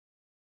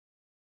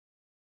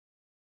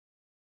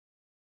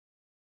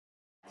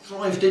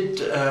Thrive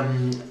did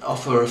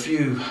offer a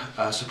few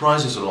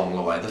surprises along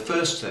the way. The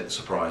first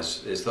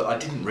surprise is that I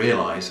didn't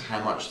realise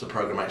how much the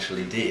programme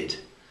actually did.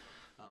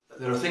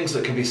 There are things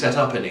that can be set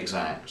up in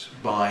Exact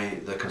by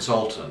the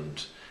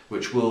consultant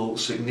which will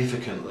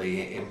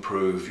significantly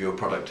improve your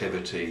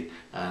productivity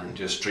and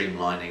your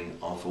streamlining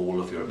of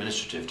all of your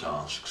administrative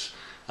tasks,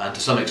 and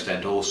to some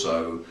extent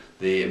also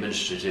the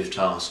administrative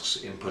tasks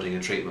in putting a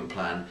treatment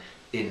plan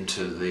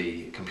into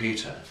the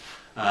computer.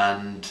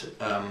 And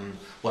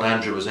what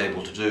Andrew was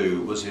able to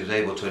do was he was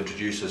able to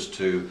introduce us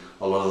to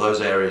a lot of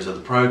those areas of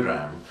the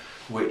programme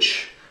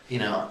which, you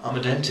know, I'm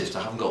a dentist,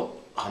 I haven't got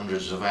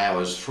hundreds of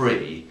hours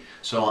free,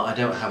 so I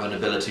don't have an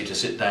ability to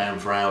sit down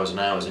for hours and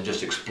hours and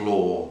just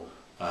explore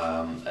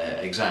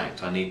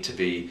Exact. I need to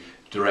be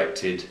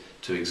directed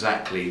to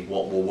exactly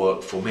what will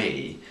work for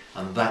me,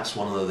 and that's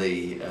one of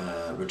the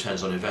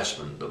returns on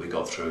investment that we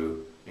got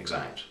through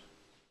Exact.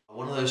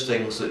 One of those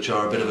things which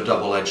are a bit of a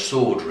double-edged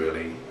sword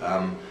really.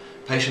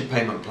 Patient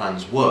payment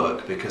plans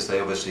work because they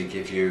obviously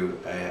give you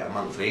a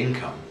monthly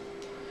income,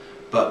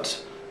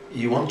 but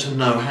you want to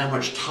know how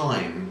much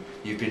time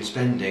you've been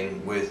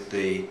spending with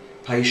the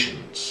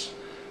patients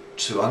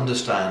to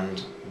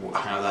understand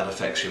how that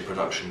affects your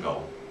production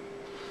goal.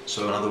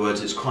 So in other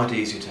words, it's quite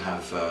easy to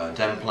have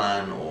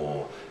Denplan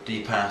or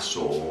DPAS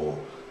or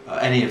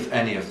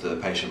any of the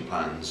patient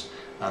plans,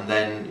 and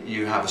then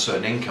you have a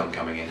certain income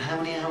coming in. How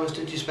many hours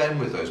did you spend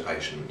with those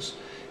patients?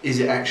 Is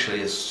it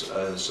actually as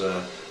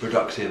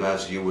productive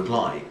as you would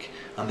like?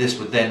 And this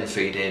would then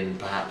feed in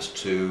perhaps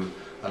to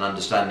an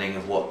understanding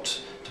of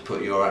what to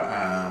put your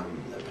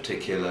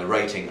particular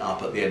rating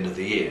up at the end of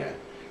the year.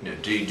 You know,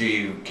 do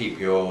you keep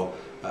your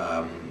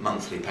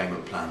monthly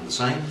payment plan the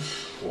same,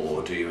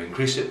 or do you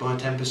increase it by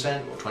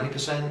 10% or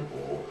 20%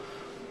 or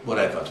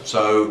whatever?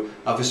 So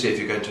obviously if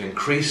you're going to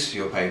increase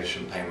your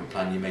patient payment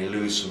plan, you may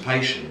lose some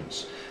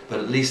patients, but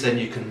at least then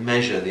you can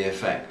measure the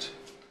effect.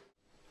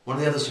 One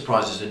of the other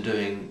surprises in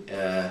doing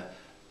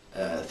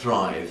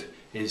Thrive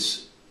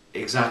is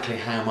exactly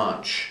how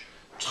much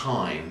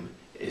time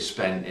is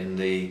spent in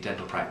the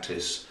dental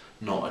practice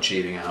not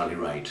achieving hourly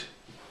rate.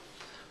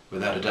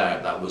 Without a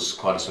doubt, that was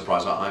quite a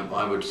surprise.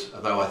 I would,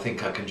 although I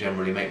think I can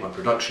generally make my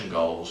production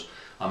goals,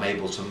 I'm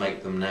able to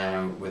make them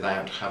now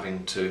without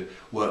having to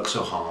work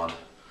so hard.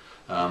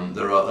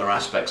 There are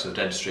aspects of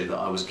dentistry that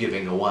I was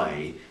giving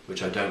away,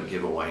 which I don't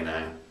give away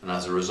now, and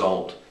as a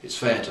result, it's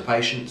fair to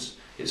patients,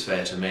 it's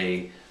fair to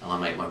me, and I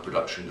make my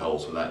production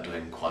goals without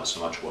doing quite so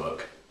much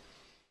work.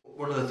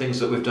 One of the things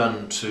that we've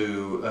done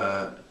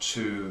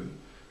to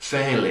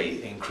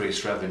fairly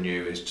increase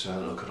revenue is to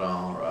look at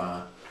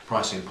our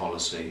pricing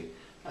policy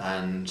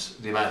and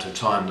the amount of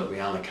time that we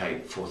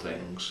allocate for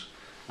things.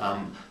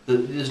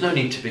 There's no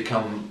need to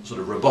become sort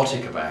of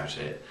robotic about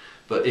it,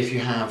 but if you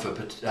have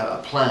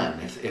a plan,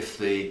 if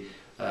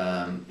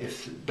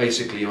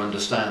basically you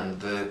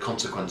understand the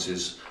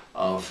consequences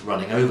of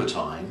running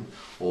overtime,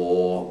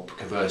 or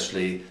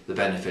conversely the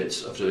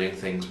benefits of doing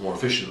things more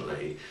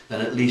efficiently,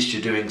 then at least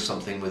you're doing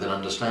something with an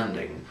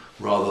understanding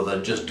rather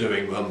than just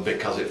doing them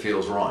because it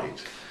feels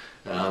right.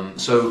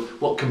 So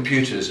what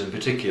computers, and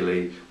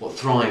particularly what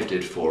Thrive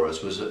did for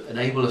us, was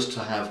enable us to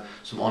have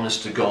some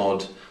honest to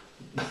God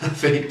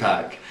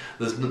feedback.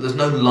 There's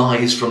no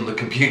lies from the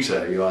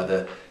computer. You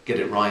either get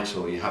it right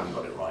or you haven't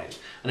got it right.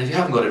 And if you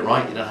haven't got it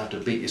right, you don't have to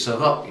beat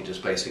yourself up. You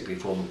just basically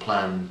form a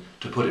plan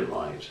to put it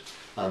right.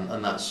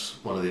 And that's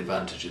one of the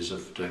advantages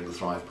of doing the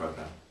Thrive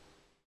programme.